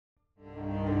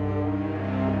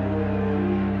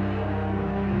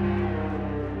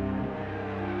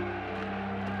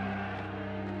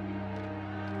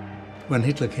when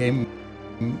Hitler came,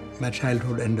 my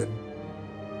childhood ended.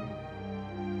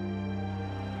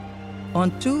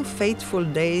 On 2 fateful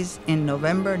days in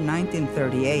November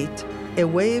 1938, a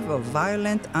wave of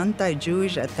violent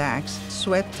anti-Jewish attacks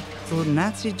swept through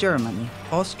Nazi Germany,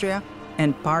 Austria,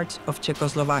 and parts of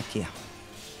Czechoslovakia.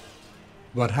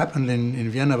 What happened in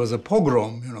Vienna was a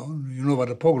pogrom, you know. You know what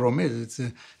a pogrom is. It's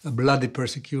a bloody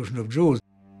persecution of Jews.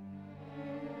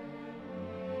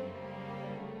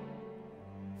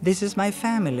 This is my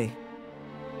family.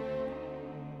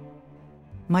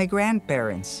 My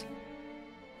grandparents,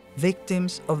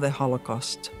 victims of the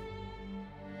Holocaust,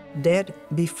 dead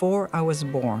before I was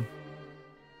born.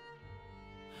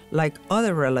 Like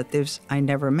other relatives I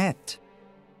never met.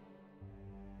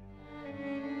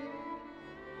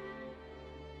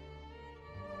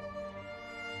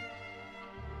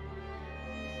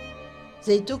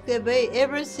 They took away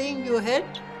everything you had,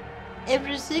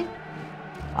 everything.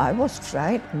 I was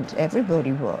frightened,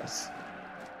 everybody was.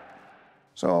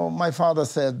 So my father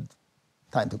said,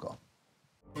 time to go.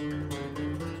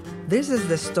 This is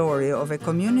the story of a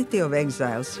community of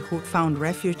exiles who found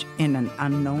refuge in an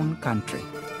unknown country,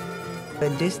 a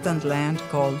distant land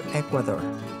called Ecuador.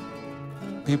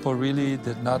 People really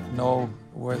did not know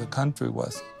where the country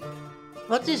was.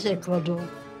 What is Ecuador?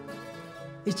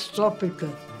 It's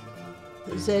tropical.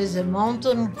 There's a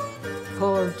mountain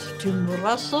called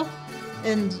Chimborazo,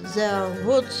 and there are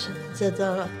woods that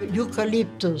are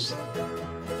eucalyptus.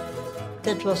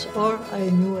 That was all I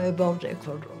knew about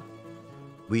Ecuador.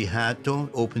 We had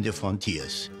to open the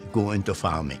frontiers, go into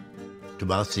farming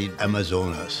towards the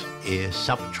Amazonas, a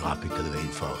subtropical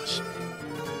rainforest.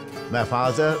 My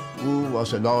father, who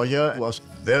was a lawyer, was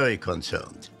very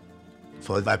concerned.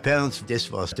 For my parents,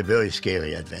 this was a very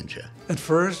scary adventure. At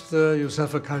first, you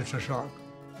suffer culture shock.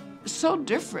 So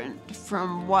different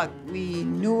from what we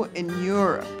knew in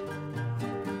Europe.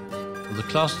 The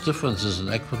class differences in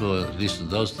Ecuador, at least in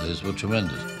those days, were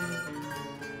tremendous.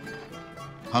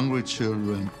 Hungry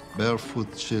children,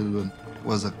 barefoot children,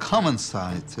 was a common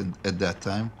sight at that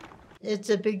time. At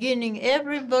the beginning,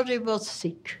 everybody was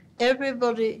sick.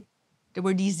 Everybody. There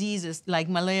were diseases like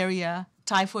malaria,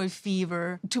 typhoid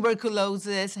fever,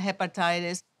 tuberculosis,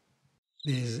 hepatitis.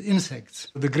 These insects,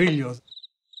 the grillos,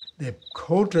 they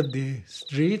coated the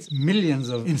streets, millions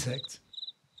of insects.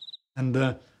 And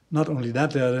not only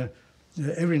that,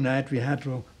 every night we had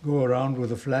to go around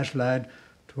with a flashlight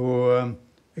to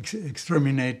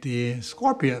exterminate the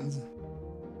scorpions.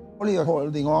 All you're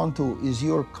holding on to is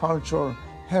your cultural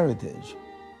heritage,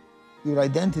 your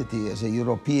identity as a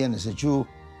European, as a Jew.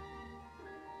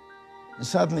 And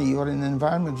suddenly you're in an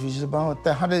environment which is about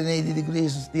 180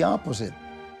 degrees the opposite.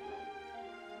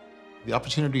 The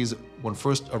opportunities when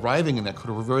first arriving in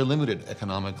Ecuador were very limited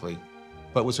economically.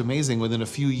 But what's amazing, within a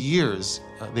few years,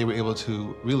 they were able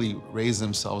to really raise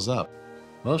themselves up.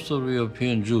 Most of the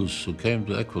European Jews who came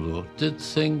to Ecuador did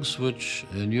things which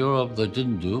in Europe they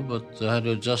didn't do, but they had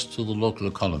to adjust to the local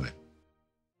economy.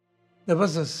 There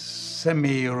was a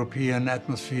semi-European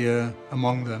atmosphere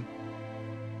among them.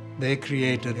 They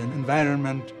created an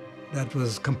environment that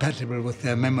was compatible with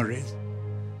their memories.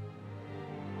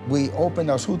 We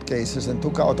opened our suitcases and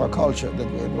took out our culture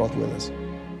that we had brought with us.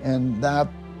 And that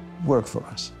worked for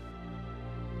us.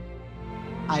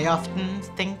 I often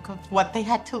think of what they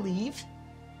had to leave,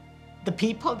 the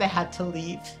people they had to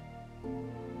leave,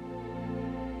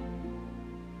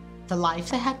 the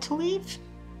life they had to leave,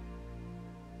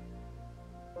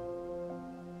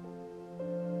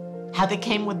 how they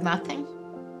came with nothing,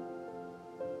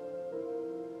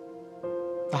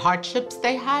 the hardships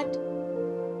they had,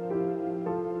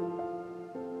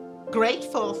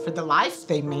 grateful for the life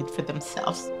they made for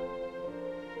themselves,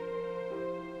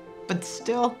 but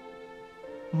still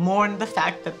mourn the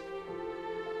fact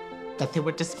that they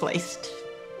were displaced.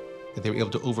 That they were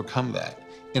able to overcome that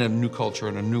in a new culture,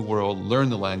 in a new world, learn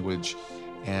the language,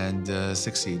 and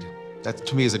succeed. That,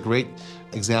 to me, is a great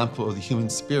example of the human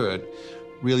spirit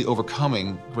really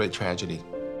overcoming great tragedy.